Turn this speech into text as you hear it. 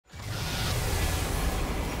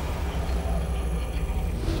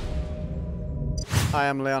Hi,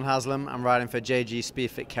 I'm Haslam. I'm riding for JG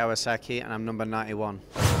Speedfit Kawaski and I'm number 91.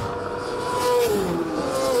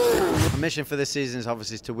 My mission for this season is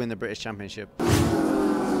obviously to win the British Championship.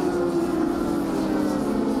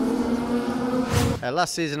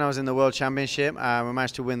 Last season I was in the World Championship. We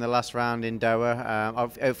managed to win the last round in Doha.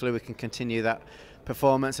 Hopefully we can continue that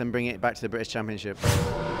performance and bring it back to the British Championship.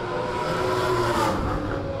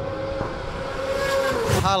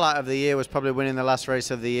 The highlight of the year was probably winning the last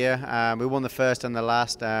race of the year. We won the first and the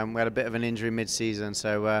last. We had a bit of an injury mid-season,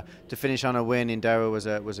 so to finish on a win in Doha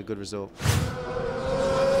was a good result.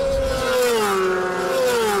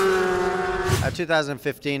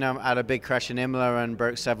 2015 I had a big crash in Imola and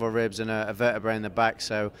broke several ribs and a vertebrae in the back,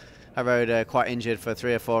 so I rode quite injured for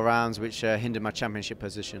 3 or 4 rounds, which hindered my championship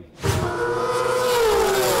position.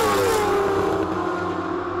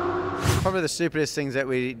 Probably the stupidest things that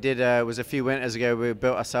we did was a few winters ago. We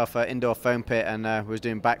built ourselves an indoor foam pit and we was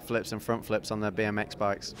doing back flips and front flips on the BMX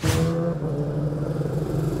bikes.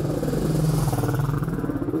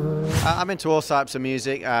 I'm into all types of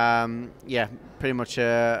music. Yeah, pretty much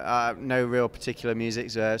no real particular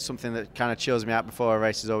music. Something that kind of chills me out before a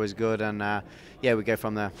race is always good, and yeah, we go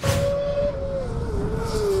from there.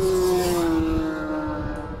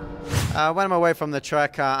 When I'm away from the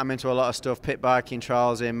track, I'm into a lot of stuff: pit biking,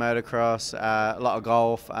 trials in motocross, a lot of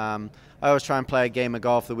golf. I always try and play a game of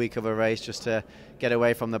golf the week of a race just to get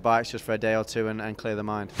away from the bikes just for a day or two and clear the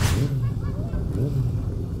mind.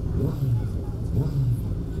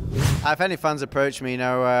 If any fans approach me,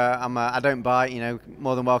 I don't bite,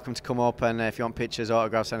 more than welcome to come up, and if you want pictures,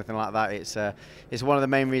 autographs, anything like that, it's one of the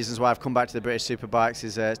main reasons why I've come back to the British Superbikes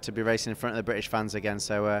is to be racing in front of the British fans again,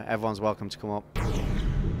 so everyone's welcome to come up.